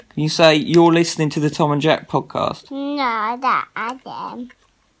Can you say you're listening to the Tom and Jack podcast? No, that Adam.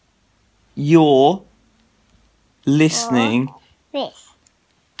 You're listening This.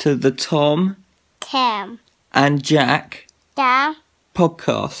 to the Tom Tim. and Jack Down.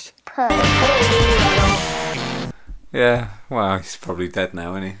 podcast. Put. Yeah, well, he's probably dead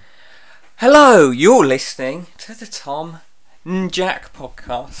now, isn't he? Hello, you're listening to the Tom and Jack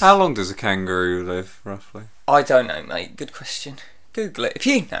podcast. How long does a kangaroo live, roughly? I don't know, mate. Good question. Google it. If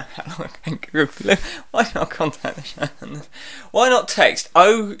you know how long a kangaroo live, why not contact the show? Why not text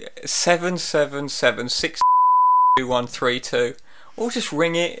 077762132 or just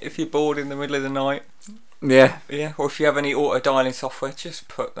ring it if you're bored in the middle of the night. Yeah. Yeah, or if you have any auto-dialing software, just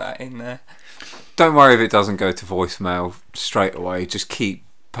put that in there. Don't worry if it doesn't go to voicemail straight away. Just keep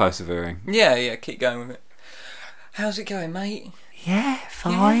persevering. Yeah, keep going with it. How's it going, mate? Yeah,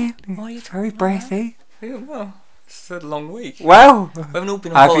 fine. Yeah? Why are you Very talking breathy. Yeah, well, it's a long week. Well, We haven't all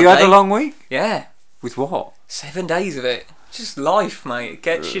been on have holiday. you had a long week? Yeah, With what? 7 days of it. Just life, mate. It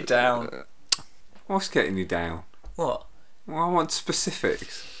gets you down. What's getting you down? What? Well, I want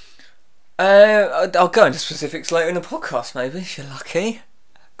specifics. I'll go into specifics later in the podcast, maybe, if you're lucky.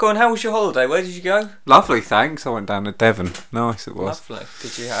 Go on, how was your holiday? Where did you go? Lovely, thanks. I went down to Devon. Nice it was. Lovely.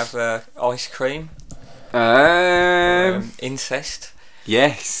 Did you have ice cream? Incest?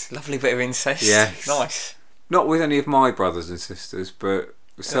 Yes. Lovely bit of incest. Yes. Nice. Not with any of my brothers and sisters, but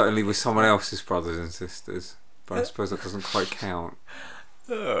certainly with someone else's brothers and sisters. But I suppose that doesn't quite count.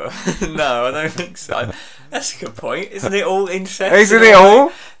 No, I don't think so. That's a good point. Isn't it all incest? Isn't it all?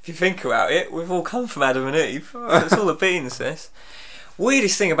 If you think about it, we've all come from Adam and Eve. So it's all a bit incest.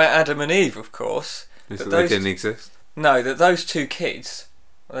 Weirdest thing about Adam and Eve, of course, Is that that they those- didn't exist? no, that those two kids,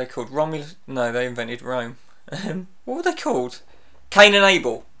 what are they called? Romulus? No, they invented Rome. What were they called? Cain and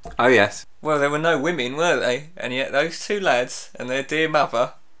Abel. Oh, yes. Well, there were no women, were they? And yet those two lads and their dear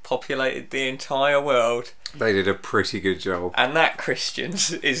mother populated the entire world. They did a pretty good job. And that,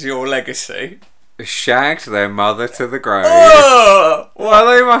 Christians, is your legacy. Shagged their mother to the grave. Oh! Well,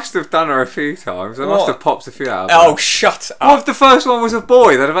 they must have done her a few times. They must What? have popped a few out of Oh, her. shut What up. if the first one was a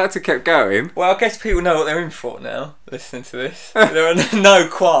boy? They'd have had to keep going. Well, I guess people know what they're in for now, listening to this. There are no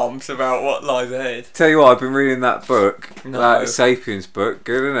qualms about what lies ahead. Tell you what, I've been reading that book. No. That Sapiens book.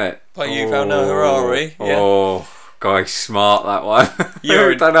 Good, isn't it? By Yuval Noah Harari, yeah. Oh, guy, smart that one.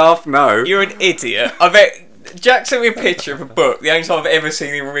 You're Don't half know. You're an idiot. I bet Jack sent me a picture of a book. The only time I've ever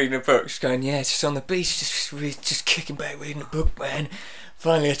seen him reading a book. Just going, yeah, just on the beach, just kicking back reading a book, man.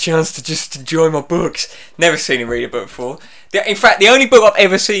 Finally a chance to just enjoy my books. Never seen him read a book before. In fact, the only book I've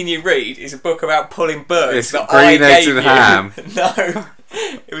ever seen you read is a book about pulling birds It's that Green I Eggs gave and you. Ham. No,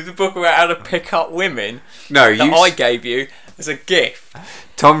 it was a book about how to pick up women No, that I gave you as a gift.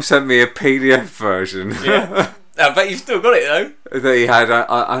 Tom sent me a PDF version. Yeah. I bet you've still got it though. that he had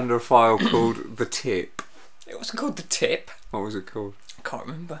under a file called The Tip. It wasn't called The Tip. What was it called? I can't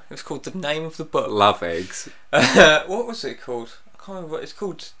remember. It was called the name of the book. Love Eggs. What was it called? I can't remember what it's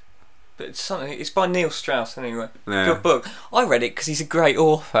called. But it's something. It's by Neil Strauss anyway. Yeah. Good book. I read it because he's a great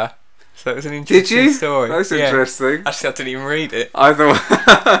author. So it was an interesting Did you? story. That's Yeah. interesting. Actually, I didn't even read it. I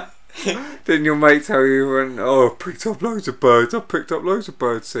thought. Didn't your mate tell you when? Oh, I've picked up loads of birds. I've picked up loads of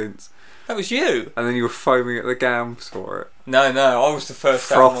birds since. That was you. And then you were foaming at the gams for it. No, I was the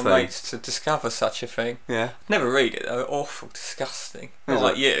first out of my Frothy. mates to discover such a thing. Yeah. Never read it though. Awful, disgusting. Is Not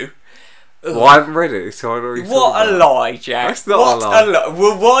like it? you. Ugh. Well, I haven't read it, so I don't know what you're What talking a about. lie, Jack. That's not What a lie.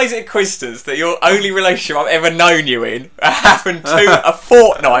 Well, why is it coincidence that your only relationship I've ever known you in happened to a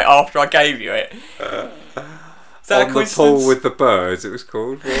fortnight after I gave you it? Is that a On the coincidence? pool with the birds, it was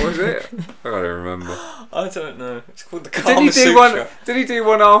called. What was it? I don't remember. I don't know. It's called the Did Kama he do Sutra. one? Did he do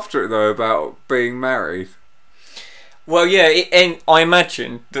one after it though about being married? Well, yeah, I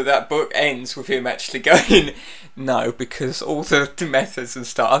imagine that book ends with him actually going, no, because all the methods and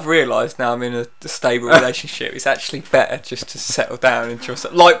stuff, I've realised now I'm in a stable relationship, it's actually better just to settle down and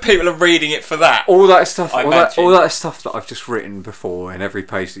just, like, people are reading it for that. All that stuff. I All that imagine. stuff that I've just written before in every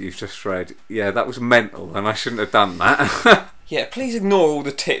page that you've just read. Yeah, that was mental, and I shouldn't have done that. Yeah, please ignore all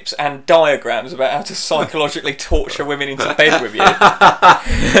the tips and diagrams about how to psychologically torture women into bed with you.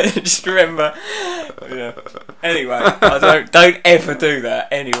 Just remember. Yeah. Anyway, don't ever do that,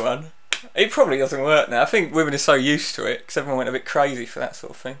 anyone. It probably doesn't work now. I think women are so used to it because everyone went a bit crazy for that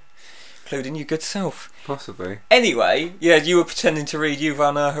sort of thing, including your good self. Possibly. Anyway, yeah, you were pretending to read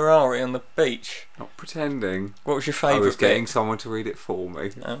Yuval Noah Harari on the beach. Not pretending. What was your I favourite was getting bit? someone to read it for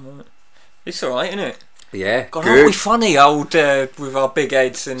me. Oh, right. It's alright, isn't it? Yeah, God, aren't we good. funny, with our big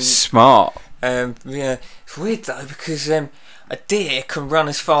heads and Smart. yeah. It's weird though because a deer can run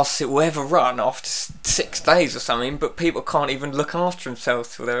as fast as it will ever run after 6 days or something, but people can't even look after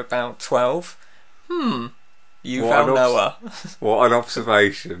themselves till they're about 12. Yuval Noah. What an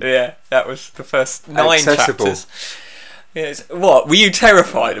observation. Yeah, that was the first 9 Accessible. chapters. Yes. What, were you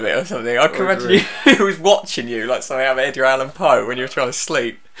terrified of it or something? I can What do imagine you was watching you like something out of Edgar Allan Poe when you were trying to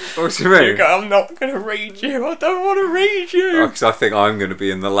sleep. What do you mean? You go, I'm not going to read you. I don't want to read you. Because I think I'm going to be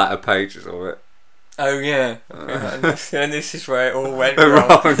in the latter pages of it. Oh yeah, and this is where it all went Wrong,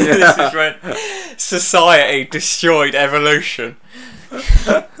 wrong. yeah. This is when society destroyed evolution.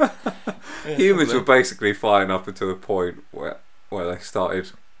 Humans were basically fine up until the point where they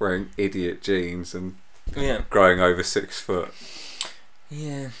started wearing idiot jeans and Yeah. growing over 6 foot.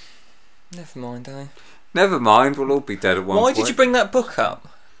 Yeah. Never mind, eh? Never mind, we'll all be dead at one Why point. did you bring that book up?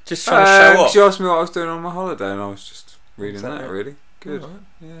 Just trying to show off? You asked me what I was doing on my holiday and I was just reading Is that that it? really. Good. Alright.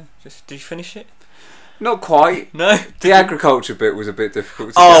 Yeah. Just did you finish it? Not quite. No. The agriculture bit was a bit difficult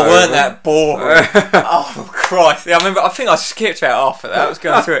to Oh, get weren't over. that boring? Oh Christ! Yeah, I think I skipped about half of that. I was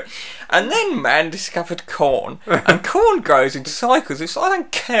going through it, and then man discovered corn, and corn grows in cycles. It's I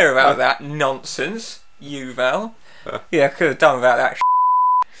don't care about that nonsense, Yuval. Yeah, I could have done without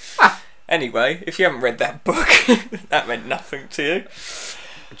that. Anyway, if you haven't read that book, that meant nothing to you.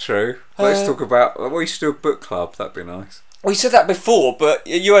 True. Let's talk about... we should do a book club, that'd be nice. We said that before, but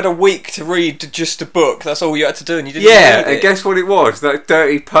you had a week to read just a book. That's all you had to do, and you didn't Yeah, read it. and guess what it was? That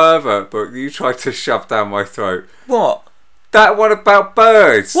dirty pervert book you tried to shove down my throat. What? That one about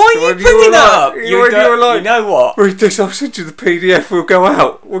birds. Why are you When bringing that up? When you were like, you know what? read this, I'll send you the PDF, we'll go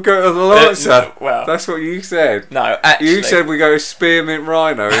out. We'll go to the Lancer. No, well, That's what you said. no, actually, You said we go to Spearmint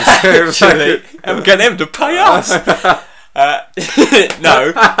Rhino instead of actually, and get them to pay us.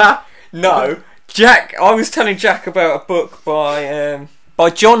 No. Jack, I was telling Jack about a book by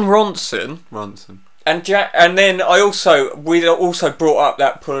John Ronson, Ronson. and then we also brought up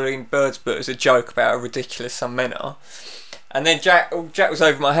that pulling birds book as a joke about how ridiculous some men are. And then Jack was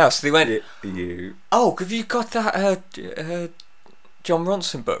over my house, and he went, You. "Oh, have you got that John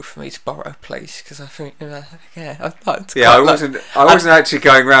Ronson book for me to borrow, please? Because I think, I'd like to." Yeah, I wasn't actually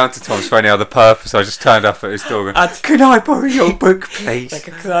going round to Tom's for any other purpose. I just turned up at his door and, can I borrow your book, please?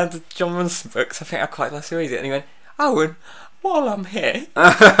 Because I had the John Ronson book, 'cause I think I'd quite like to read it. And he went, "Owen, while I'm here,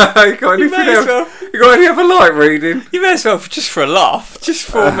 You got you may as well, any other light reading? you may as well, just for a laugh, just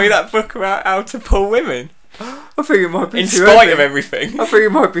forward me that book about how to pull women, I think it might be in too spite heavy. of everything." I think it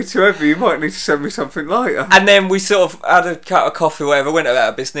might be too heavy. You might need to send me something lighter. And then we sort of had a cup of coffee or whatever, went about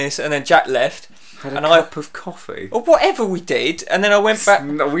our business, and then Jack left. Had a and cup of coffee. Or whatever we did, and then I went back,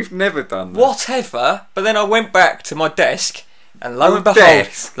 No, we've never done that. whatever, but then I went back to my desk, and lo Your and behold,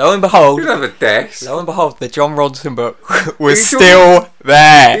 desk? lo and behold, You don't have a desk. lo and behold, the John Ronson book was You still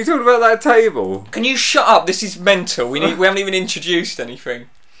there. You talking about that table? Can you shut up? This is mental. We haven't even introduced anything.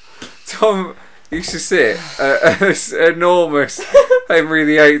 Tom used to sit at this enormous Henry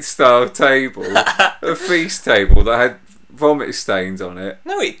VIII style table, a feast table that had vomit stains on it.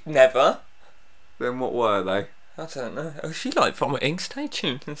 No, it never. Then what were they? I don't know. Oh, she like vomiting. Stay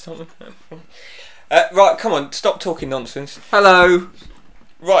tuned and something. Right, come on. Stop talking nonsense. Hello.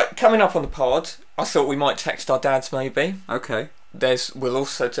 Right, coming up on the pod, I thought we might text our dads maybe. Okay. We'll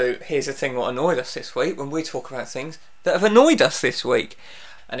also do here's the thing what annoyed us this week when we talk about things that have annoyed us this week.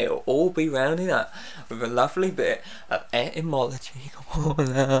 And it'll all be rounded up with a lovely bit of etymology. Come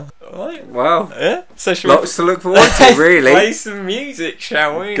on now. Alright? Wow. Yeah? So shall Lots to look forward to, really. play some music,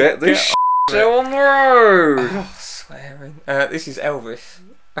 shall we? Get this show on the road. Oh, swearing. This is Elvis.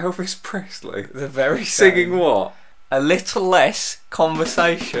 Elvis Presley. The very Singing same. what? A little less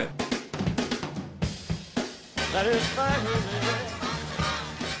conversation.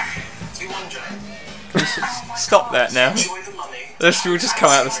 Stop that now. We'll just come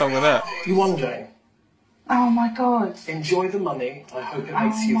out of the song with that. You won, Jane. Oh my god. Enjoy the money. I hope it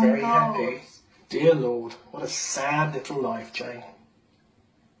makes you my very God. happy. Dear Lord, what a sad little life, Jane.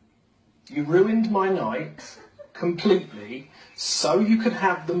 You ruined my night completely so you could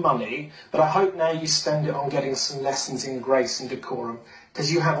have the money, but I hope now you spend it on getting some lessons in grace and decorum,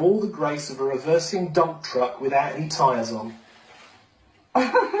 because you have all the grace of a reversing dump truck without any tyres on.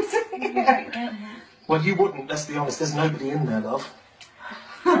 Well, you wouldn't, let's be honest, there's nobody in there, love.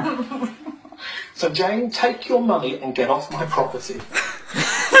 So, Jane, take your money and get off my property.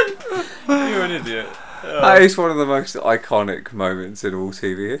 You're an idiot. That is one of the most iconic moments in all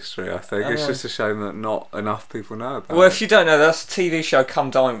TV history, I think. It's just a shame that not enough people know about Well, it. if you don't know, that's a TV show,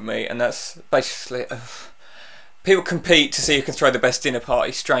 Come Dine With Me, and that's basically... people compete to see who can throw the best dinner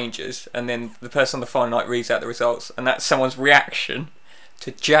party, strangers, and then the person on the final night reads out the results, and that's someone's reaction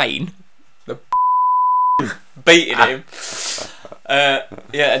to Jane, the beating him.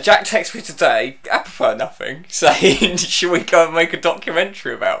 Yeah, Jack texted me today, apropos nothing, saying, should we go and make a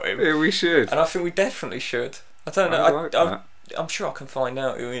documentary about him? Yeah, we should. And I think we definitely should. I don't know. I like that. I'm sure I can find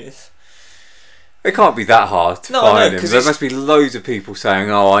out who he is. It can't be that hard to No, I know, find him. 'cause There it's- must be loads of people saying,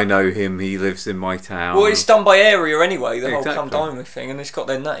 "Oh, I know him. He lives in my town." Well, it's done by area anyway, the whole Exactly. Come Dine With thing, and it's got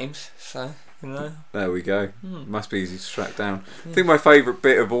their names, so, you know. There we go. Hmm. Must be easy to track down. I think my favourite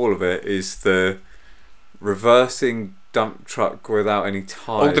bit of all of it is the reversing dump truck without any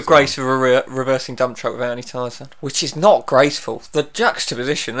tyres. All the grace of a reversing dump truck without any tyres on. Which is not graceful. The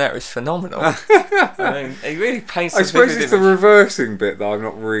juxtaposition there is phenomenal. I mean, he really paints I a suppose vivid it's the image. reversing bit that I'm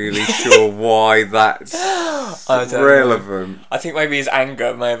not really sure why that's I don't know. relevant. I think maybe his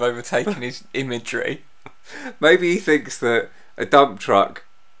anger may have overtaken his imagery. Maybe he thinks that a dump truck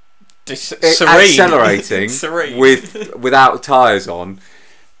Serene. accelerating Serene. without tyres on.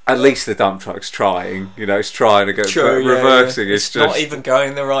 At least the dump truck's trying. You know, it's trying to go. True, But yeah, reversing yeah. is It's just not even going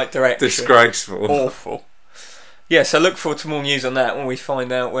in the right direction. disgraceful. Awful. Yeah, so look forward to more news on that when we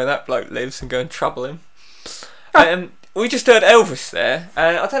find out where that bloke lives and go and trouble him. We just heard Elvis there,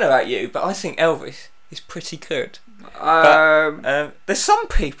 and I don't know about you, but I think Elvis is pretty good. There's some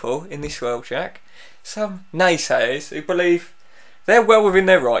people in this world, Jack, some naysayers who believe they're well within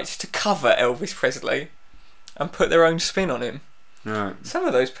their rights to cover Elvis Presley and put their own spin on him. Right. Some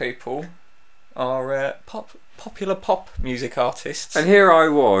of those people are popular pop music artists. And here I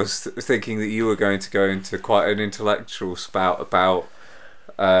was thinking that you were going to go into quite an intellectual spout about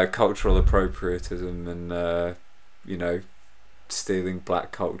cultural appropriatism and you know, stealing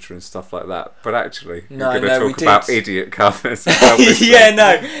black culture and stuff like that. But actually, No, you're going no, to we talk about did. idiot covers. of Elvis Yeah,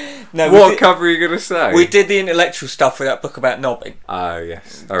 no. What cover are you going to say? We did the intellectual stuff with that book about knobbing. Oh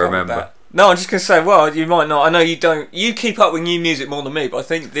yes, I Got remember. that. No, I'm just going to say, well, you might not. I know you don't. You keep up with new music more than me, but I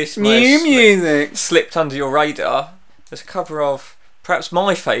think this may have music. slipped under your radar. There's a cover of perhaps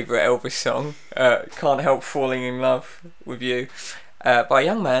my favourite Elvis song, "Can't Help Falling in Love with You," by a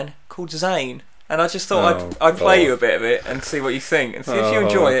young man called Zayn. And I just thought Oh, I'd play God. you a bit of it and see what you think, and see if you Oh.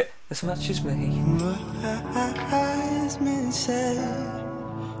 enjoy it as much as me. Wise men said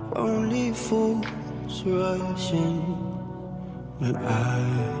only fools rush in, but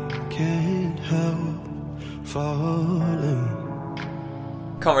I can't help falling.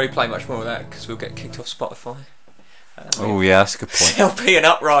 Can't really play much more of that because we'll get kicked off Spotify. Oh yeah, that's a good point. There'll be an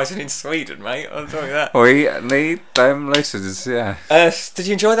uprising in Sweden, mate. I'll tell you that. We need them listeners, yeah. Did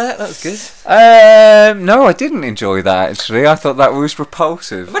you enjoy that? That was good. No, I didn't enjoy that actually. I thought that was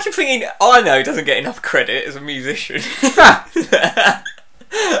repulsive. Imagine thinking, I know doesn't get enough credit as a musician.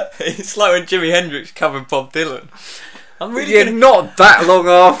 It's like when Jimi Hendrix covered Bob Dylan. I'm really Yeah, gonna, not that long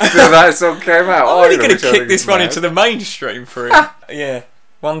after that song came out. I'm really either, going to which I kick think this is one mad. into the mainstream for him. Yeah,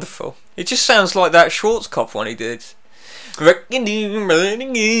 wonderful. It just sounds like that Schwarzkopf one he did.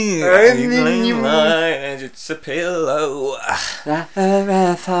 It's a pillow.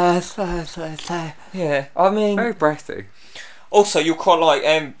 Yeah, I mean, Very breathy. also you're quite like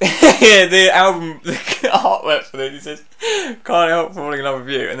yeah, the album, the artwork for this. It says "Can't Help Falling in Love with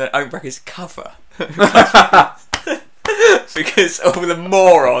You," and then open brackets cover. Because all the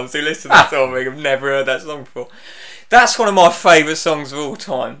morons who listen to that song have never heard that song before. That's one of my favourite songs of all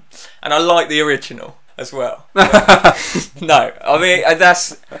time, and I like the original as well. No, I mean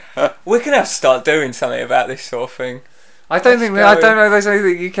we're gonna have to start doing something about this sort of thing. I don't know. There's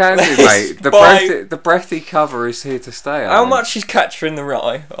anything you can do, Let's mate. buy- The breathy cover is here to stay. I How think. much is Catcher in the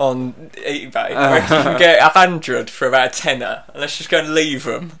Rye on eBay? I reckon you can get 100 for about a tenner. And let's just go and leave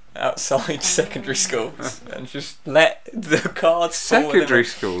them outside secondary schools and just let the cards fall. Secondary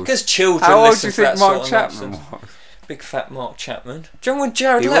schools. Because children How old do listen you to that think sort Mark of Chapman nonsense. was? Big fat Mark Chapman. Do you remember when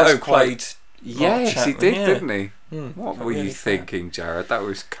Jared He was Leto quite- played? Yes, Chapman, he did, yeah. didn't he? What were really you fat. thinking, Jared? That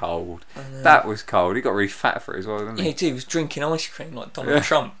was cold. That was cold. He got really fat for it as well, didn't Yeah, he? he did. He was drinking ice cream like Donald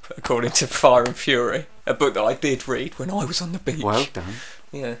Trump, according to Fire and Fury, a book that I did read when I was on the beach. Well done.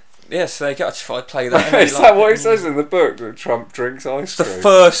 Yeah. Yeah, so they got to play that. and Is they that like what it. it says in the book, that Trump drinks ice The cream?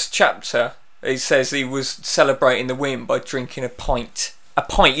 first chapter, it says he was celebrating the win by drinking a pint. A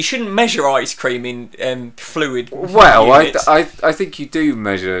pint. You shouldn't measure ice cream in fluid. Well, units. I think you do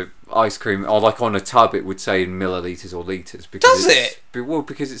measure ice cream, or like on a tub, it would say in millilitres or litres. Does it? Well,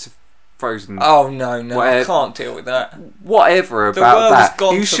 because it's a frozen. Oh no, I Where- can't deal with that. Whatever The about world has that.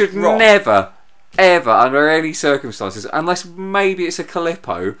 gone You to should rot. never, ever, under any circumstances, unless maybe it's a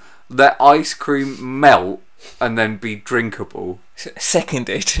Calippo, let ice cream melt and then be drinkable.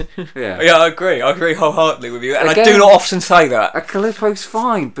 Seconded. Yeah. Yeah, I agree wholeheartedly with you, and I Again- do not often say that. A Calippo's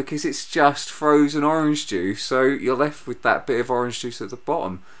fine because it's just frozen orange juice, so you're left with that bit of orange juice at the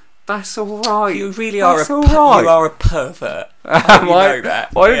bottom. That's all right. You really are That's a all right. you are a pervert. Am You I? know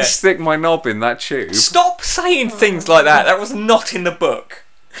that. Why don't Yeah. you stick my knob in that tube? Stop saying things like that. That was not in the book.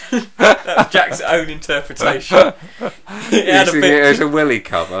 That was Jack's own interpretation. It had a Using bit. it as a willy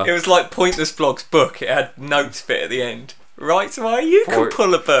cover. It was like Pointless Vlog's book. It had notes bit at the end. Right, so you can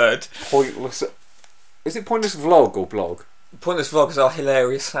pull a bird. Pointless. Is it Pointless Vlog or blog? Pointless Vlog is our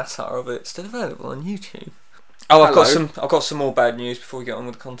hilarious satire of it. Still available on YouTube. Oh, I've got some more bad news before we get on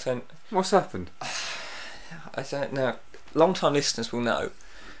with the content. What's happened? I don't know. Long-time listeners will know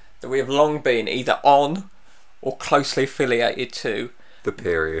that we have long been either on or closely affiliated to The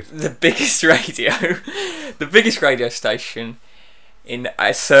period. the biggest radio station in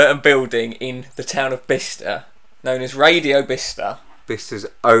a certain building in the town of Bicester, known as Radio Bicester. Bister's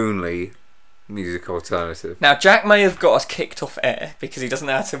only music alternative. Now, Jack may have got us kicked off air because he doesn't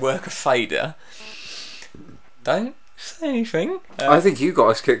know how to work a fader. Don't say anything. I think you got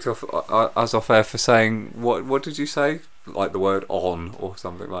us kicked off us off air for saying what did you say? Like the word on or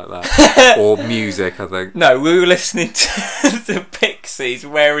something like that. Or music, I think. No, we were listening to the Pixies,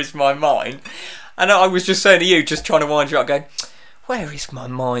 Where Is My Mind? And I was just saying to you, just trying to wind you up, going, where is my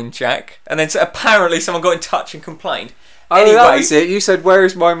mind, Jack? And then apparently someone got in touch and complained. Oh, Anyway, that was it. You said, "Where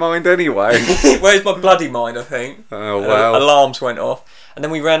is my mind anyway?" where's my bloody mind, I think. Oh, well. Alarms went off. And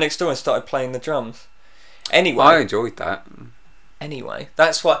then we ran next door and started playing the drums. Anyway. I enjoyed that. Anyway,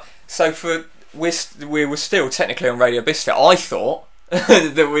 that's what. So we were still technically on Radio Bicester. I thought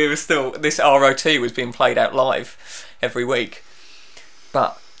that we were still. This ROT was being played out live every week.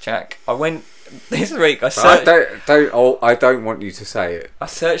 But Jack, I went this week. I don't want you to say it. I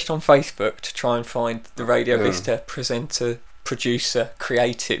searched on Facebook to try and find the Radio Bicester presenter, producer,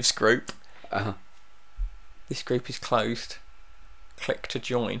 creatives group. Uh-huh. This group is closed. Click to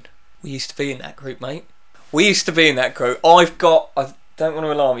join. We used to be in that group, mate. We used to be in that group. I don't want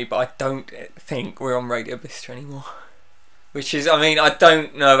to alarm you, but I don't think we're on Radio Bicester anymore. Which is, I mean, I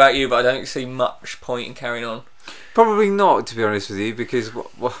don't know about you, but I don't see much point in carrying on. Probably not, to be honest with you, because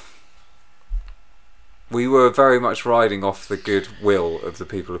we were very much riding off the goodwill of the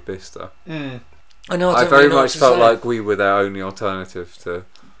people of Bicester. I know. I very much felt like we were their only alternative to.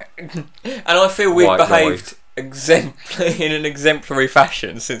 And I feel we've White behaved in an exemplary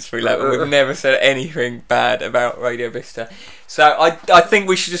fashion since we left. We've never said anything bad about Radio Bicester. So I think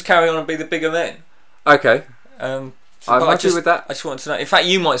we should just carry on and be the bigger men. Okay. I'm happy with that. I just wanted to know. In fact,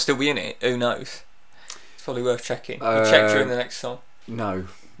 you might still be in it. Who knows? It's probably worth checking. You check during the next song. No,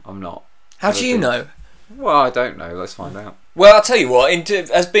 I'm not. How do you know? Well, I don't know. Let's find out. Well, I'll tell you what.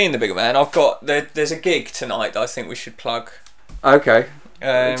 As being the bigger man, I've got there's a gig tonight that I think we should plug. Okay.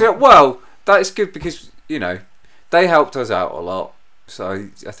 Well, that's good because they helped us out a lot. So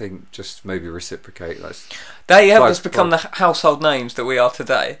I think just maybe reciprocate. They helped us become the household names that we are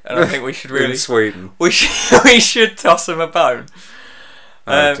today, and I think we should really in Sweden. we should toss them a bone.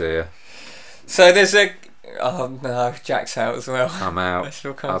 Oh dear. So there's a. Oh no, Jack's out as well. I'm out.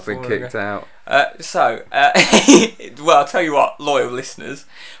 I've been kicked out. Well, I'll tell you what, loyal listeners,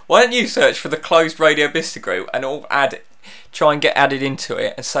 why don't you search for the closed Radio Bicester group and try and get added into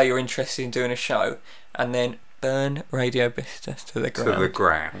it and say you're interested in doing a show, and then burn Radio Bicester to the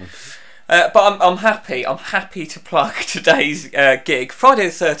ground. But I'm happy to plug today's gig, Friday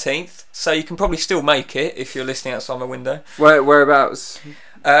the 13th. So you can probably still make it if you're listening outside my window. Whereabouts?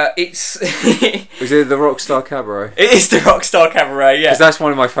 It's Is it the Rockstar Cabaret? It is the Rockstar Cabaret, yeah. Because that's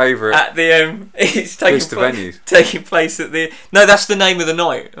one of my favourite. At the it's taking place at the. No, that's the name of the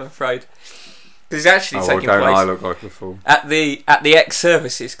night, I'm afraid. Because it's actually taking place. I look like a fool. At the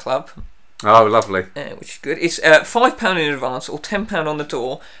Ex-Services Club. Oh, lovely. Which is good. It's £5 in advance or £10 on the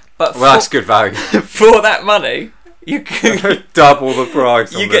door. But that's good value. For that money, you can double the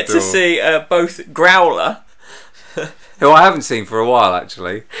price. You get to see both Growler. Who I haven't seen for a while,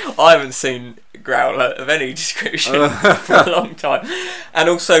 actually. I haven't seen Growler of any description for a long time. And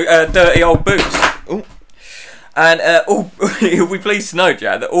also Dirty Old Boots. Ooh. And you'll be pleased to know,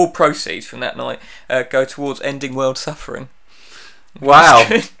 Jack, that all proceeds from that night go towards ending world suffering. Wow.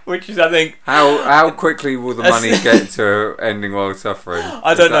 Which is, I think... How quickly will the money get to ending world suffering?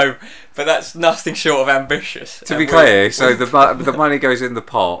 I don't know, but that's nothing short of ambitious. To be clear, so the money goes in the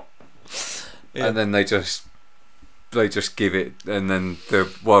pot, and then they just give it, and then the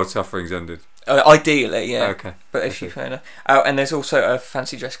world suffering's ended. Ideally, yeah. Okay. But actually, fair enough. Oh, and there's also a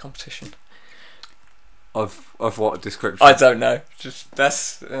fancy dress competition. Of what description? I don't know. Just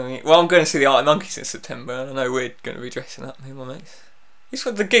that's. I'm going to see the Arctic Monkeys in September, and I know we're going to be dressing up, me and my mates. It's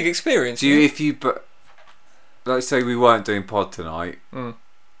what the gig experience. Let's say we weren't doing pod tonight.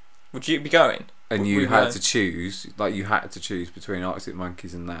 Would you be going? and We you were. had to choose, like you had to choose between Arctic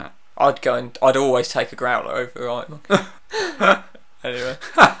Monkeys and that. I'd always take a growler over right monkey. Anyway.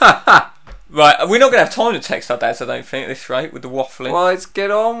 Right, we're not going to have time to text our dads, I don't think, at this rate, with the waffling. Well, let's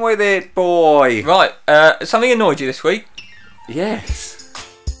get on with it, boy. Right, something annoyed you this week? Yes.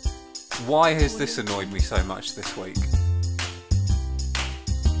 Why has this annoyed me so much this week?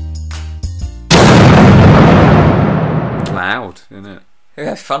 Loud, isn't it?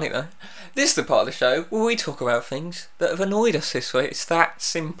 Yeah, it's funny though. This is the part of the show where we talk about things that have annoyed us this week. It's that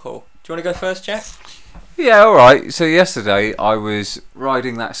simple. Do you want to go first, Jack? Yeah, alright. So yesterday I was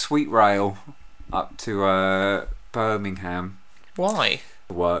riding that sweet rail up to Birmingham Why?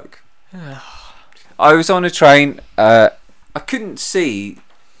 to work. I was on a train. I couldn't see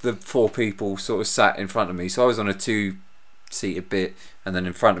the 4 people sort of sat in front of me, so I was on a 2-seated bit, and then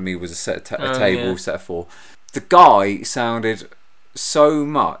in front of me was a table, yeah. set of 4. The guy sounded so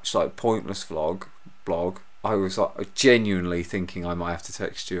much like Pointless blog. I was like genuinely thinking I might have to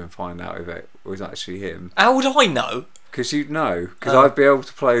text you and find out if it was actually him. How would I know? Because you'd know. Because I'd be able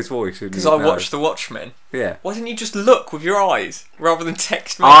to play his voice. Because I watched The Watchmen. Yeah. Why didn't you just look with your eyes rather than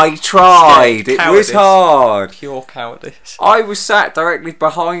text me? I tried. It was Cowardice. hard. Pure cowardice. I was sat directly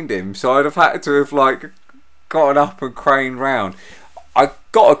behind him, so I'd have had to have like gotten up and craned round. I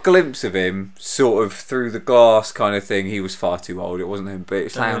got a glimpse of him sort of through the glass kind of thing. He was far too old, it wasn't him, but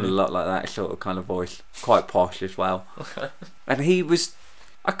it sounded a lot like that sort of kind of voice. Quite posh as well. And he was...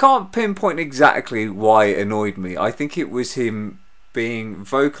 I can't pinpoint exactly why it annoyed me. I think it was him being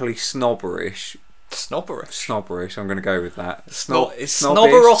vocally snobberish. Snobberish. I'm going to go with that.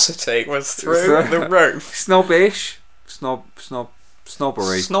 Snobberosity was through the roof. Snobbish.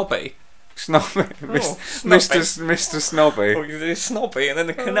 Snobbery. Snobby. Snobby. Mr. Snobby. Oh, he's snobby, and then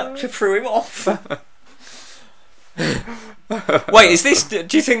the conductor threw him off. Wait, is this?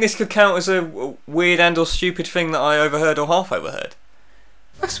 Do you think this could count as a weird and or stupid thing that I overheard or half overheard?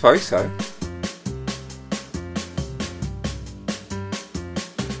 I suppose so.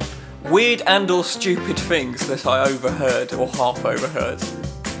 Weird and or stupid things that I overheard or half overheard.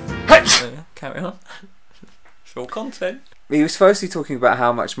 Yeah, carry on. It's all content. He was firstly talking about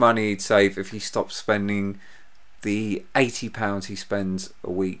how much money he'd save if he stopped spending the £80 he spends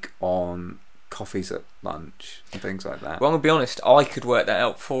a week on coffees at lunch and things like that. Well, I'm going to be honest, I could work that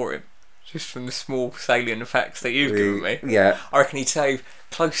out for him. Just from the small salient facts that you've given me. Yeah. I reckon he'd save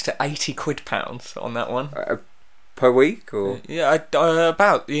close to £80 on that one. Per week? Or Yeah,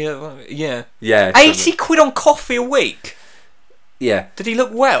 about, yeah. Yeah. 80 quid on coffee a week? Yeah. Did he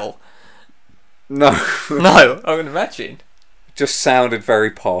look well? No. No, I would imagine. Just sounded very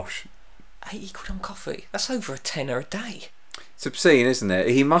posh. 80 quid on coffee? That's over a tenner a day. It's obscene, isn't it?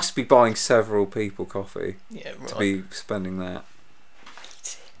 He must be buying several people coffee Yeah, right. to be spending that.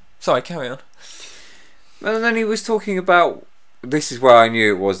 Sorry, carry on. And then he was talking about... This is where I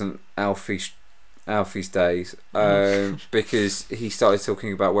knew it wasn't Alfie's days. Because he started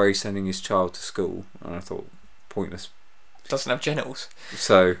talking about where he's sending his child to school. And I thought, pointless. Doesn't have genitals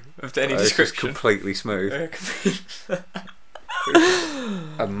So, of any it's just description. completely smooth.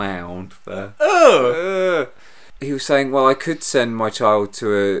 A mound there. Oh! He was saying, well, I could send my child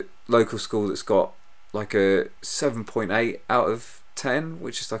to a local school that's got like a 7.8 out of 10,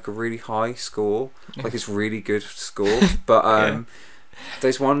 which is like a really high score. Like it's really good score. But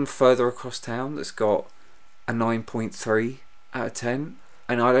there's one further across town that's got a 9.3 out of 10,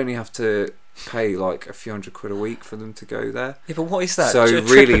 and I'd only have to pay like a few £100 a week for them to go there. Yeah, but what is that? So A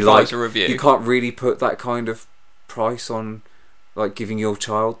really, like, TripAdvisor review? you can't really put that kind of price on like giving your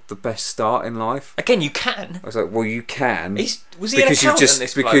child the best start in life. Again, you can. I was like, well, you can. Was he an accountant,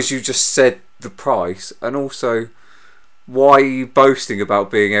 this bloke? Because you just said the price, and also, why are you boasting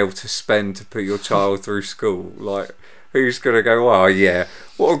about being able to spend to put your child through school? Like, who's gonna go? Oh yeah,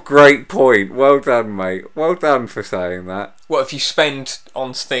 what a great point. Well done, mate. Well done for saying that. What if you spend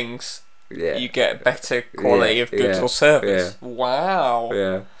on things? Yeah. You get better quality of goods or service. Yeah. Wow.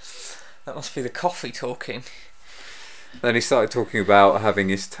 Yeah. That must be the coffee talking. Then he started talking about having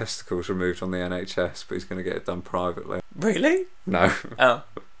his testicles removed on the NHS, but he's going to get it done privately. Really? No. Oh.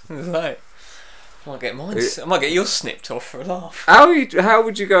 Right. I might get mine. I might get yours snipped off for a laugh. How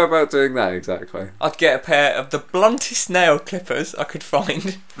would you go about doing that exactly? I'd get a pair of the bluntest nail clippers I could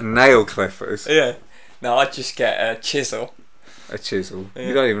find. Nail clippers. Yeah. No, I'd just get a chisel. A chisel. Yeah.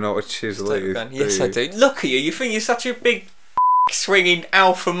 You don't even know what a chisel is. Yes, I do. Look at you. You think you're such a big swinging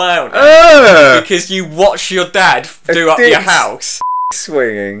alpha male now because you watch your dad do up your house.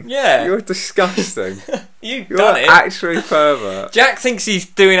 Swinging. Yeah. You're disgusting. You've You're done it. actually a pervert. Jack thinks he's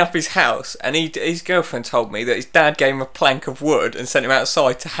doing up his house, and his girlfriend told me that his dad gave him a plank of wood and sent him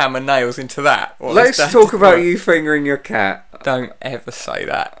outside to hammer nails into that. while his Let's dad talk did about work. you fingering your cat. Don't ever say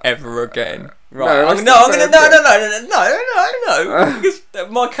that ever again. No, Right? let's No, just I'm say gonna no. Because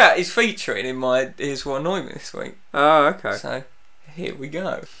my cat is featuring in my Here's What Annoyed Me this week. Oh, okay. So here we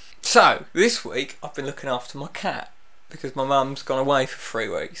go. So this week I've been looking after my cat because my mum's gone away for 3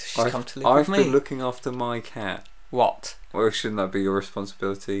 weeks. She's come to live I've with me. been looking after my cat. What? Well, shouldn't that be your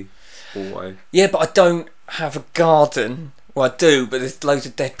responsibility always? Yeah, but I don't have a garden. Well, I do, but there's loads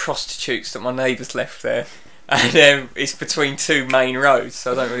of dead prostitutes that my neighbours left there. And it's between 2 main roads,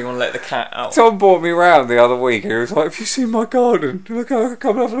 so I don't really want to let the cat out. Tom brought me round the other week and he was like, "Have you seen my garden? Look, come and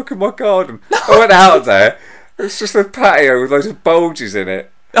have a look at my garden." I went out there. It's just a patio with loads of bulges in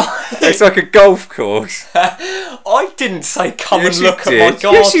it. It's like a golf course. I didn't say come Yes, and you look did. at my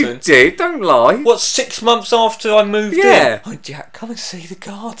garden. Yes, you did. Don't lie. What, 6 months after I moved Yeah. in? Oh, Jack, come and see the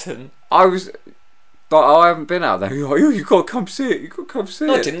garden. I was. Like, I haven't been out there. You're like, "Oh, you got to come see it. You got to come see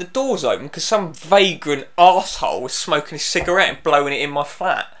No, I it." didn't. The door's open because some vagrant arsehole was smoking a cigarette and blowing it in my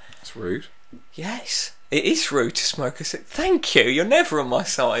flat. That's rude. Yes, it is rude to smoke a cigarette. Thank you, you're never on my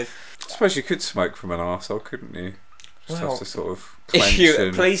side. I suppose you could smoke from an arsehole, couldn't you? Just Well, have to sort of If clench you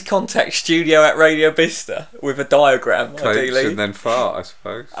and, please contact studio at Radio Bista with a diagram, clench ideally. and then fart, I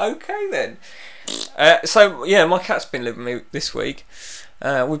suppose. Okay then. So yeah, my cat's been living with me this week.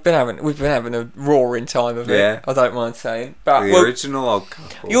 We've been having a roaring time of it. Yeah. I don't mind saying. But The well, original odd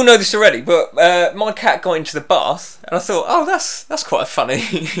couple. you'll know this already. But my cat got into the bath, and I thought, oh, that's quite a funny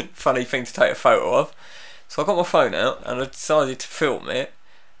funny thing to take a photo of. So I got my phone out and I decided to film it.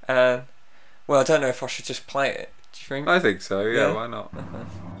 And well, I don't know if I should just play it. Do you think? I think so, yeah, Yeah. why not?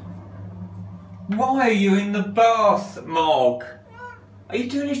 Why are you in the bath, Mog? Are you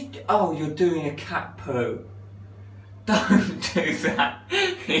doing a... Oh, you're doing a cat poo. Don't do that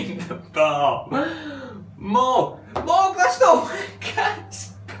in the bath. Mog! Mog, that's not my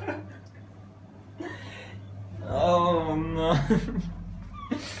cat's poo. Oh, no.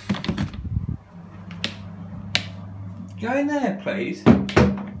 Go in there, please. There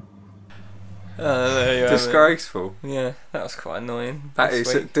you have it. Disgraceful. Yeah, that was quite annoying. That this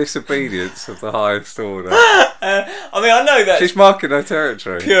is week. disobedience of the highest order. I mean, I know that's She's marking her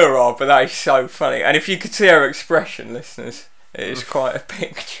territory. puerile, but that is so funny. And if you could see her expression, listeners, it is quite a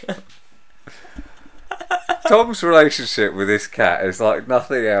picture. Tom's relationship with this cat is like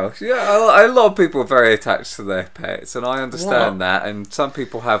nothing else. Yeah, a lot of people are very attached to their pets, and I understand that. And some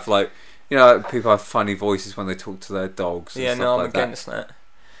people have people have funny voices when they talk to their dogs. And Yeah, stuff no, I'm like that. against that.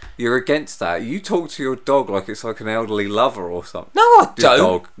 You're against that. You talk to your dog like it's like an elderly lover or something. No, I Your don't.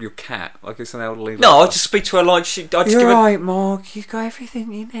 dog, your cat, like it's an elderly lover. No, I just speak to her like she. I just You're give her. right, Mark. You got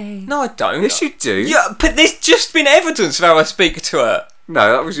everything you need. No, I don't. Yes, you do. Yeah, but there's just been evidence of how I speak to her. No,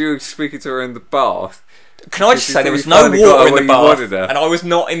 that was you speaking to her in the bath. Can I just You say there think was you no finally got water her in where the you bath, wanted her? and I was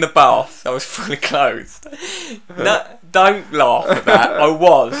not in the bath. I was fully clothed. No, don't laugh at that. I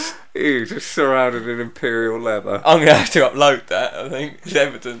was. You just surrounded in imperial leather. I'm gonna have to upload that. I think as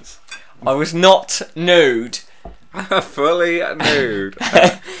evidence. I was not nude. Fully nude.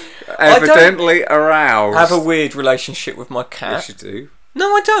 Evidently aroused. I have a weird relationship with my cat. Yes, you do. No,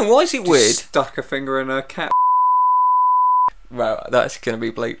 I don't. Why is it weird? Just stuck a finger in her cat. Well, that's going to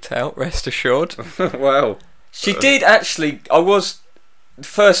be bleeped out, rest assured. Well, She did actually. The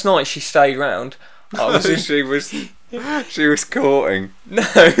first night she stayed round, I was in, she was courting. no,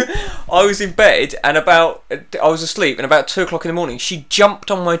 I was in bed and I was asleep, and about 2 o'clock in the morning she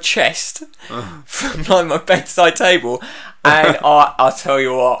jumped on my chest from like my bedside table, and I'll tell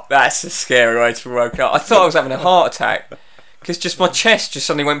you what, that's a scary way to be woken up. I thought I was having a heart attack because just my chest just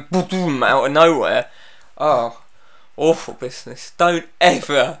suddenly went boom out of nowhere. Oh, awful business. Don't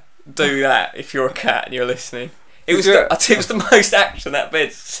ever do that if you're a cat and you're listening. It was the most action that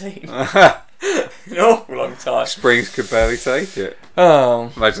bed's seen in an awful long time. Springs could barely take it.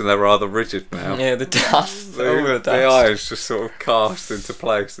 Oh, Imagine they're rather rigid now. yeah, the dust. The, all the the dust. eyes just sort of cast into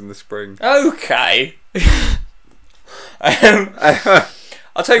place in the spring. Okay.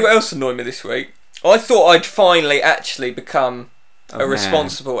 I'll tell you what else annoyed me this week. I thought I'd finally actually become a man.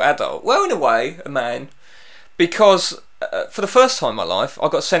 responsible adult. Well, in a way, a man. Because for the first time in my life, I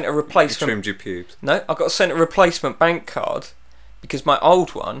got sent a You replacement... trimmed your pubes. No, I got sent a replacement bank card because my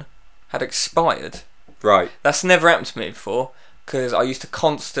old one had expired. Right. That's never happened to me before because I used to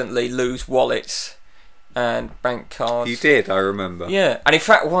constantly lose wallets and bank cards. You did, I remember. Yeah, and in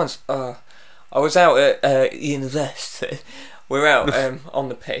fact once I was out at university. We were out on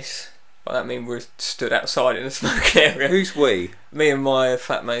the piss Well, that means we're stood outside in a smoke area. Who's we? Me and my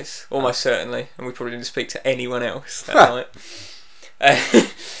flatmates, almost certainly, and we probably didn't speak to anyone else that night.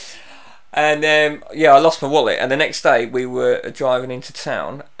 And I lost my wallet, and the next day we were driving into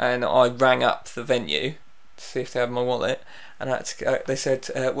town, and I rang up the venue to see if they had my wallet, and I had to go, they said,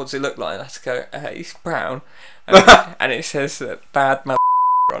 what does it look like? And I had to go, it's brown, and it says bad mother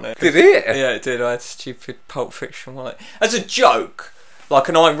on it. Did it? Yeah, it did. I had a stupid Pulp Fiction wallet. As a joke, like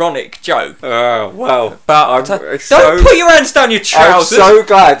an ironic joke. Oh, well. But don't put your hands down your trousers. I'm so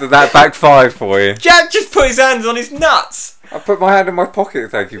glad that backfired for you. Jack just put his hands on his nuts. I put my hand in my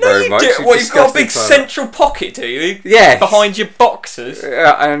pocket, thank you very much. What, you've got a big central pocket, do you? Yes. Behind your boxers?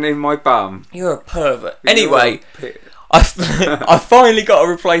 Yeah, and in my bum. You're a pervert. Anyway, I finally got a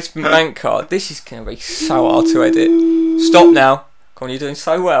replacement bank card. This is going to be so hard to edit. Stop now. Come on, you're doing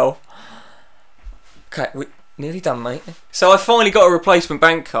so well. Okay, we're nearly done, mate. So I finally got a replacement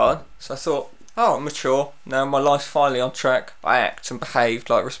bank card. So I thought, oh, I'm mature. Now my life's finally on track. I act and behave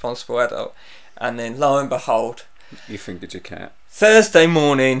like a responsible adult. And then, lo and behold... You fingered your cat. Thursday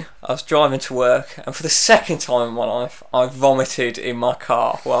morning, I was driving to work, and for the second time in my life, I vomited in my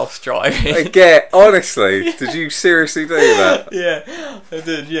car whilst driving. Again, honestly, did you seriously do that? Yeah, I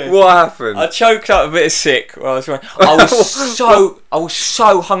did. Yeah. What happened? I choked up a bit of sick while I was driving. I was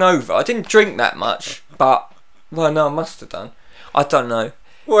so hungover. I didn't drink that much, but well, no, I must have done. I don't know.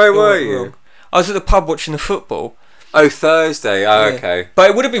 Where were you? I was at the pub watching the football. Oh, Thursday. Oh, yeah. Okay. But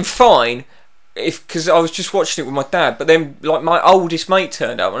it would have been fine. Because I was just watching it with my dad, but then like my oldest mate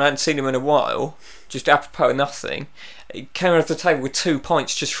turned up and I hadn't seen him in a while, just apropos of nothing. He came around the table with 2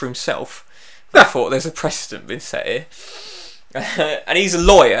 pints just for himself. I thought there's a precedent been set here. And he's a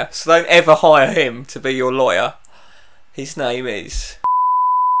lawyer, so don't ever hire him to be your lawyer. His name is...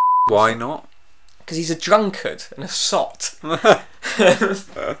 Why not? Because he's a drunkard and a sot. So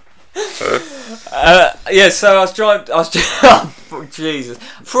I was driving. Oh, Jesus!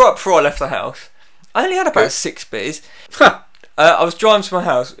 Before I left the house, I only had about 6 beers. I was driving to my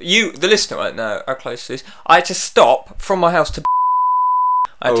house. You, the listener, won't know how close this is. I had to stop from my house to.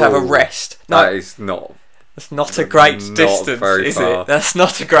 I had to have a rest. No, that is not. That's not a great distance, is it? That's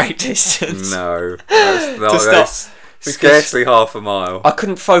not a great distance. No, that's scarcely half a mile. I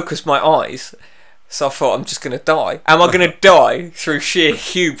couldn't focus my eyes. So I thought, I'm just going to die. Am I going to die through sheer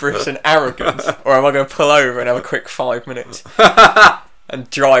hubris and arrogance? Or am I going to pull over and have a quick 5 minutes? And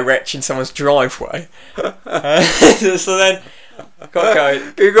dry retch in someone's driveway? So then, got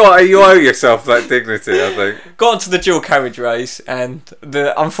going. You owe yourself that dignity, I think. Got onto the dual carriageways, and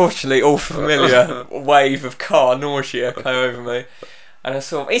the unfortunately all familiar wave of car nausea came over me. And I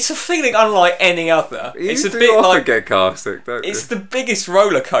thought, it's a feeling unlike any other. It's a bit like get car sick, don't you? It's the biggest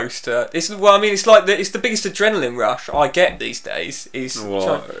roller coaster. It's the biggest adrenaline rush I get these days.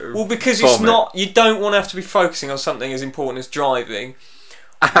 Because it's not. You don't want to have to be focusing on something as important as driving,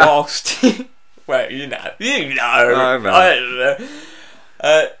 whilst. Well, you know. I know. I don't know.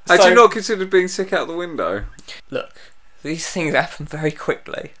 Had you not considered being sick out the window? Look, these things happen very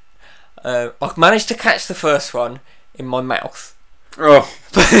quickly. I managed to catch the first one in my mouth. Oh.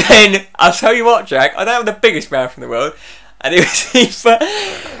 But then I'll tell you what, Jack, I don't have the biggest mouth in the world, and it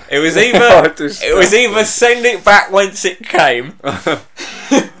was either send it back whence it came,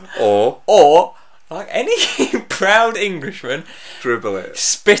 or like any proud Englishman, dribble it,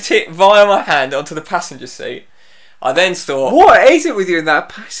 spit it via my hand onto the passenger seat. I then thought, what is it with you in that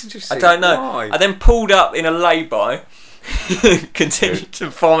passenger seat? I don't know. Why? I then pulled up in a lay-by, continued to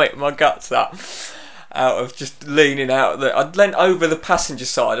vomit my guts up. Out of just leaning out. I'd leant over the passenger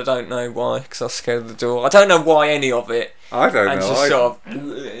side. I don't know why, because I was scared of the door. I don't know why any of it. I don't know. And just sort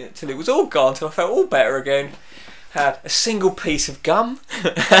of till it was all gone, till I felt all better again. Had a single piece of gum.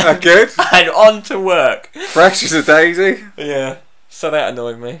 Good. And on to work. Fresh as a daisy. Yeah. So that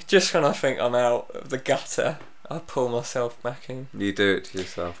annoyed me. Just when I think I'm out of the gutter, I pull myself back in. You do it to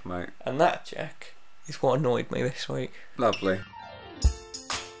yourself, mate. And that, Jack, is what annoyed me this week. Lovely.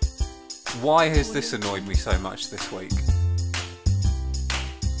 Why has this annoyed me so much this week?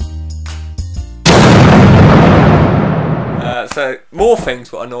 So, more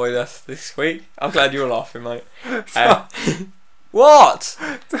things what annoyed us this week. I'm glad you're laughing, mate. What?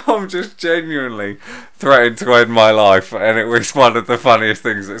 Tom just genuinely threatened to end my life, and it was one of the funniest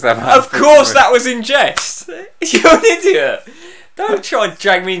things that's ever happened. Of course that was in jest. You're an idiot. Don't try and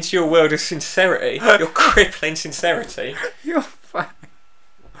drag me into your world of sincerity. Your crippling sincerity. You're fine.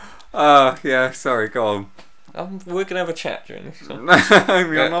 Yeah, sorry, go on. We're going to have a chat during this one.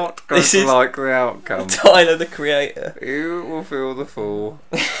 You're not going to like the outcome. Tyler, the creator. You will feel the fool.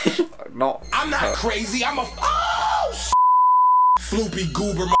 I'm not crazy, I'm a... Oh, Floopy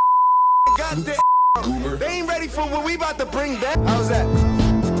goober, Goddamn goober. They ain't ready for what we about to bring back. How's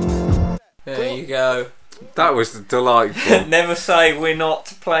that? There you go. That was delightful. Never say we're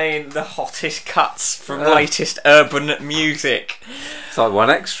not playing the hottest cuts from latest urban music. It's like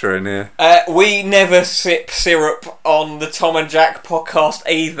one extra in here. We never sip syrup on the Tom and Jack podcast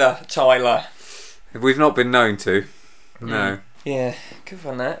either, Tyler. We've not been known to. No. Yeah, good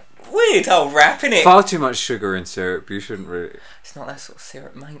on that. Weird old rap, innit? Far too much sugar in syrup. You shouldn't really. It's not that sort of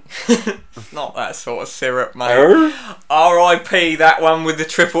syrup, mate. It's not that sort of syrup, mate. R.I.P. that one with the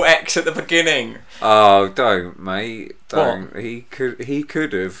triple X at the beginning. Oh, don't, mate. Don't. What? He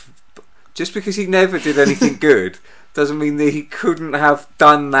could have. Just because he never did anything good doesn't mean that he couldn't have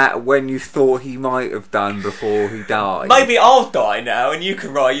done that when you thought he might have done before he died. Maybe I'll die now and you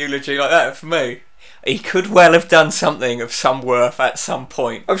can write a eulogy like that for me. He could well have done something of some worth at some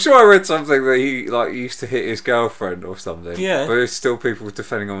point. I'm sure I read something that he used to hit his girlfriend or something. Yeah. But there's still people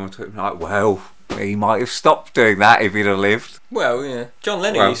defending him on Twitter like, well, he might have stopped doing that if he'd have lived. Well, yeah. John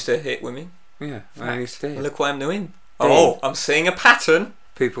Lennon used to hit women. Yeah, and he's dead. Look what happened to him. Oh, I'm seeing a pattern.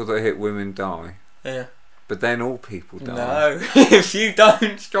 People that hit women die. Yeah. But then all people die. No, if you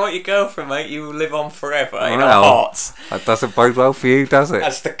don't strike your girlfriend, mate, you will live on forever in our hearts. That doesn't bode well for you, does it?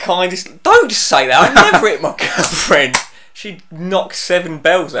 That's the kindest... Don't say that, I never hit my girlfriend. She'd knock 7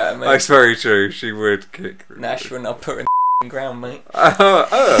 bells out of me. That's very true, she would kick. Nah, she wouldn't. I'd put her in the ground, mate.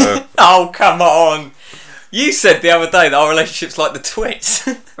 Oh, come on. You said the other day that our relationship's like the Twits.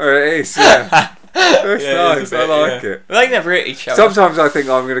 Oh, it is, yeah. It's nice, I like it. They never hit each other. Sometimes I think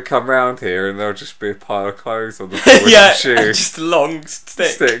I'm going to come round here and there'll just be a pile of clothes on the floor with some shoes. Just long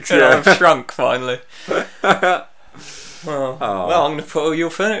sticks. Yeah. I've shrunk finally. Well, I'm going to put all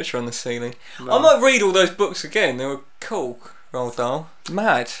your furniture on the ceiling. No. I might read all those books again. They were cool, Roald Dahl.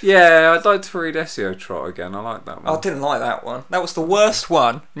 Mad. Yeah, I'd like to read SEO Trot again. I like that one. I didn't like that one. That was the worst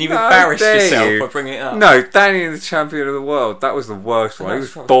one. And you've embarrassed yourself by bringing it up. No, Danny and the Champion of the World. That was the worst one. It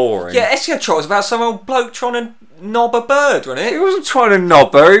was boring. Yeah, SEO Trot was about some old bloke trying to knob a bird, wasn't it? He wasn't trying to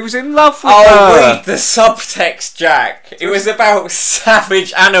knob her. He was in love with her. Oh, read the subtext, Jack. It was about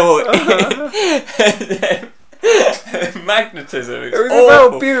savage animal magnetism. It was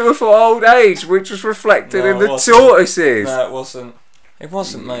about beautiful old age, which was reflected in the tortoises. No, it wasn't. It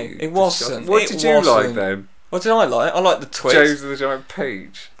wasn't, mate. It wasn't. What did you like then? What did I like? I liked the Twits. James and the Giant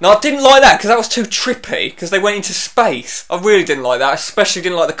Peach. No, I didn't like that because that was too trippy. Because they went into space. I really didn't like that. I especially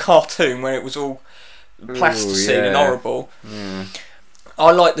didn't like the cartoon where it was all plasticine and horrible. Yeah. I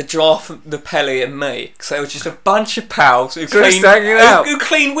liked the Giraffe, the Pelly, and me because they were just a bunch of pals who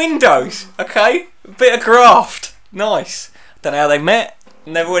clean windows. Okay, a bit of graft. Nice. Don't know how they met.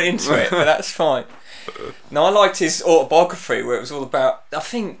 Never went into it, but that's fine. No, I liked his autobiography where it was all about, I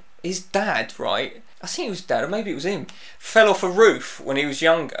think his dad, right? I think it was dad, or maybe it was him, fell off a roof when he was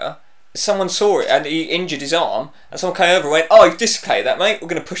younger. Someone saw it and he injured his arm, and someone came over and went, "Oh, you've dislocated that, mate. We're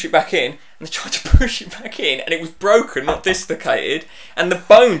going to push it back in." And they tried to push it back in, and it was broken, not dislocated, and the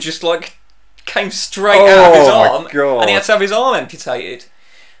bone just like came straight out of his arm, and he had to have his arm amputated.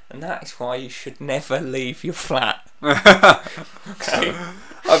 And that is why you should never leave your flat. Okay.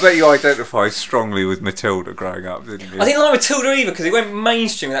 I bet you identified strongly with Matilda growing up, didn't you? I didn't like Matilda either because it went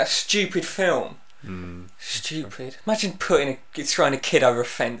mainstream with that stupid film. Stupid. Imagine throwing a kid over a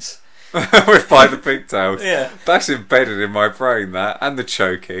fence. With by the pigtails. Yeah. That's embedded in my brain, that. And the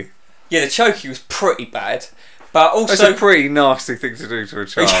chokey. Yeah, the chokey was pretty bad. But also... That's a pretty nasty thing to do to a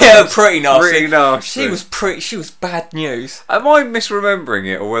child. Yeah, pretty nasty. Pretty nasty. She was bad news. Am I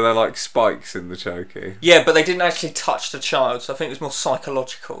misremembering it, or were there like spikes in the chokey? Yeah, but they didn't actually touch the child, so I think it was more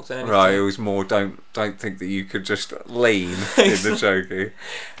psychological than anything. Right, it was more don't think that you could just lean in the chokey.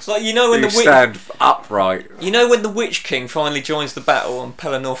 It's like, you know when stand upright. You know when the Witch King finally joins the battle on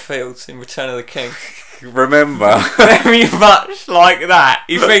Pelennor Fields in Return of the King? Remember. Very much like that.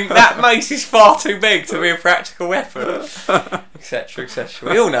 You think that mace is far too big to be a practical weapon, etc,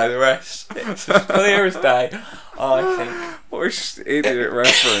 etc. We all know the rest. It's as clear as day, I think. What an idiot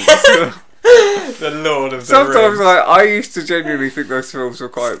reference. The Lord of the Sometimes Rings. I used to genuinely think those films were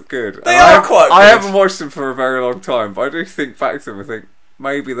quite good. They are quite good. I haven't watched them for a very long time, but I do think back to them and think,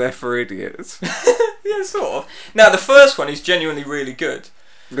 maybe they're for idiots. Yeah, sort of. Now, the first one is genuinely really good.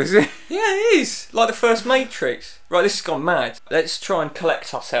 Is it? Yeah, it is. Like the first Matrix. Right, this has gone mad. Let's try and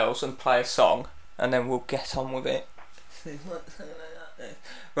collect ourselves and play a song, and then we'll get on with it.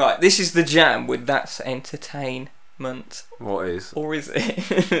 Right, this is the Jam with That's Entertainment. What is? Or is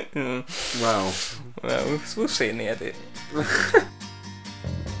it? Well, we'll see in the edit.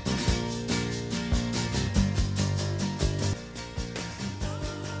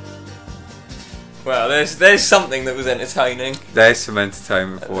 Well, there's something that was entertaining. There's some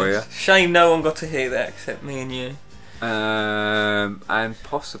entertainment for you. Shame no one got to hear that except me and you. And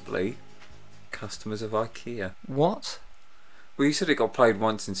possibly customers of IKEA. What? Well, you said it got played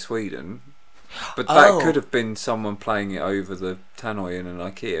once in Sweden, but that Oh. could have been someone playing it over the tannoy in an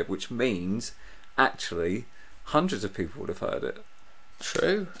IKEA, which means actually hundreds of people would have heard it.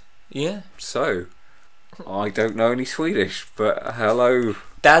 True. Yeah. So, I don't know any Swedish, but hello.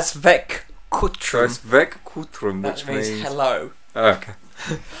 Das Vek Kutrum. That's Vekkultrum, That which means means... hello. Okay.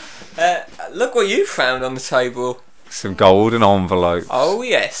 Look what you found on the table. Some golden envelopes. Oh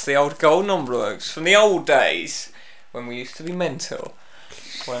yes, the old golden envelopes from the old days when we used to be mental.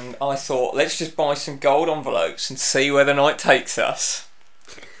 When I thought, let's just buy some gold envelopes and see where the night takes us.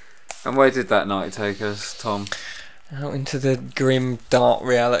 And where did that night take us, Tom? Out into the grim, dark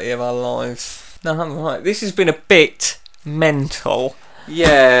reality of our lives. No, I'm right. This has been a bit mental.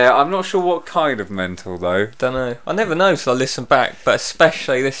 Yeah, I'm not sure what kind of mental, though. Don't know. I never know till I listen back, but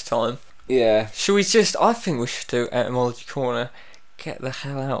especially this time. Yeah. Should we just... I think we should do Etymology Corner. Get the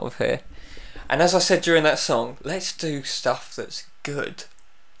hell out of here. And as I said during that song, let's do stuff that's good.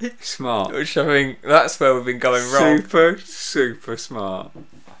 Smart. Which I think that's where we've been going wrong. Super smart.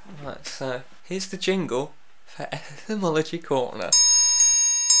 Right, so here's the jingle for Etymology Corner.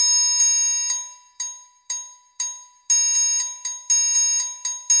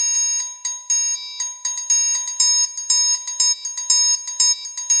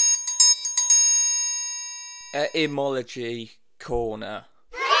 Etymology Corner.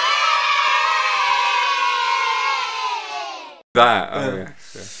 That, oh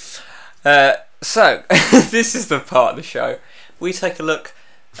yes. So, this is the part of the show. We take a look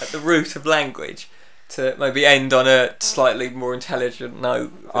at the root of language to maybe end on a slightly more intelligent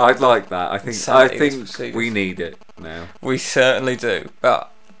note. I'd like that. I think Insanity we need it now. We certainly do.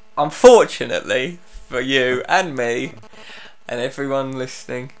 But unfortunately for you and me and everyone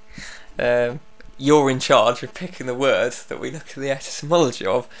listening, you're in charge of picking the word that we look at the etymology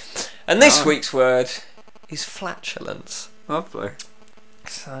of. And this week's word is flatulence. Lovely.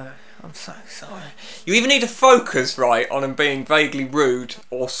 So, I'm so sorry. You either need to focus right on them being vaguely rude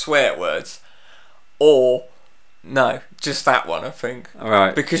or swear words, or no, just that one, I think.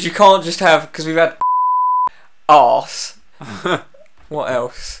 Alright. Because you can't just have, because we've had arse. What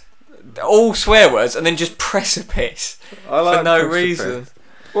else? All swear words, and then just precipice I like for no precipice. reason.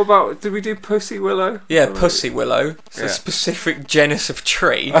 What about, did we do pussy willow? Yeah, pussy willow. It's Yeah. a specific genus of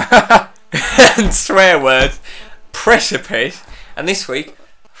tree. And swear words, precipice, and this week,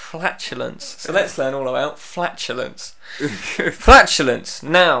 flatulence. So let's learn all about flatulence. Flatulence,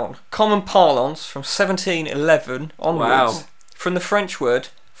 noun, common parlance from 1711 onwards. Wow. From the French word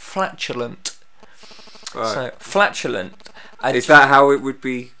flatulent. Right. So flatulent. Is that how it would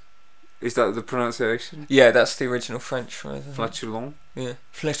be? Is that the pronunciation? Yeah, that's the original French word. isn't it? Flatulent? Yeah,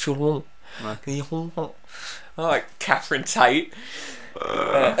 flatulent. Okay. I like Catherine Tate.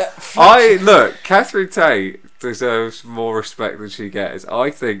 Look, Catherine Tate deserves more respect than she gets. I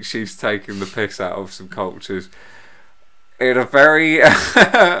think she's taken the piss out of some cultures in a very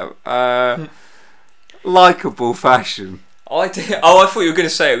likeable fashion. I thought you were going to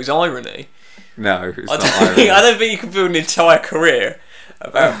say it was irony. No, it's I not don't, irony. I don't think you can build an entire career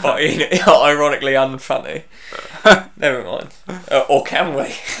about being ironically unfunny. Never mind. Or can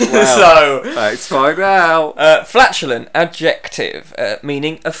we? Well, So, let's find out. flatulent, adjective,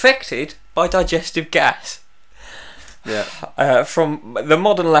 meaning affected by digestive gas. Yeah. From the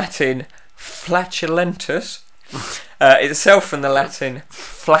modern Latin flatulentus, itself from the Latin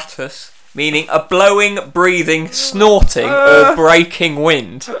flatus, meaning a blowing, breathing, snorting, or breaking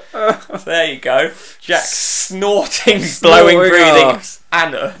wind. So there you go. Jack's snorting, blowing, breathing arse.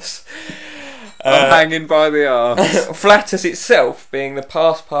 anus. I'm hanging by the arse. Flatus itself being the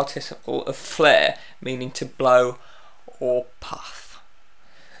past participle of flare, meaning to blow or puff.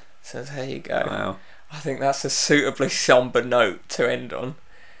 So there you go. Wow. I think that's a suitably sombre note to end on.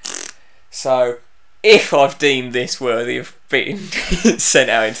 So, if I've deemed this worthy of being sent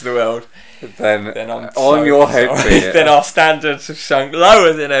out into the world, Then I'm on so your head sorry. be it. Then our standards have sunk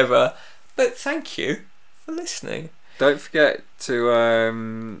lower than ever. But thank you for listening. Don't forget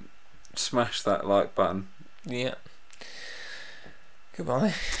to smash that like button. Yeah.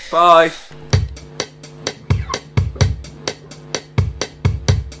 Goodbye. Bye.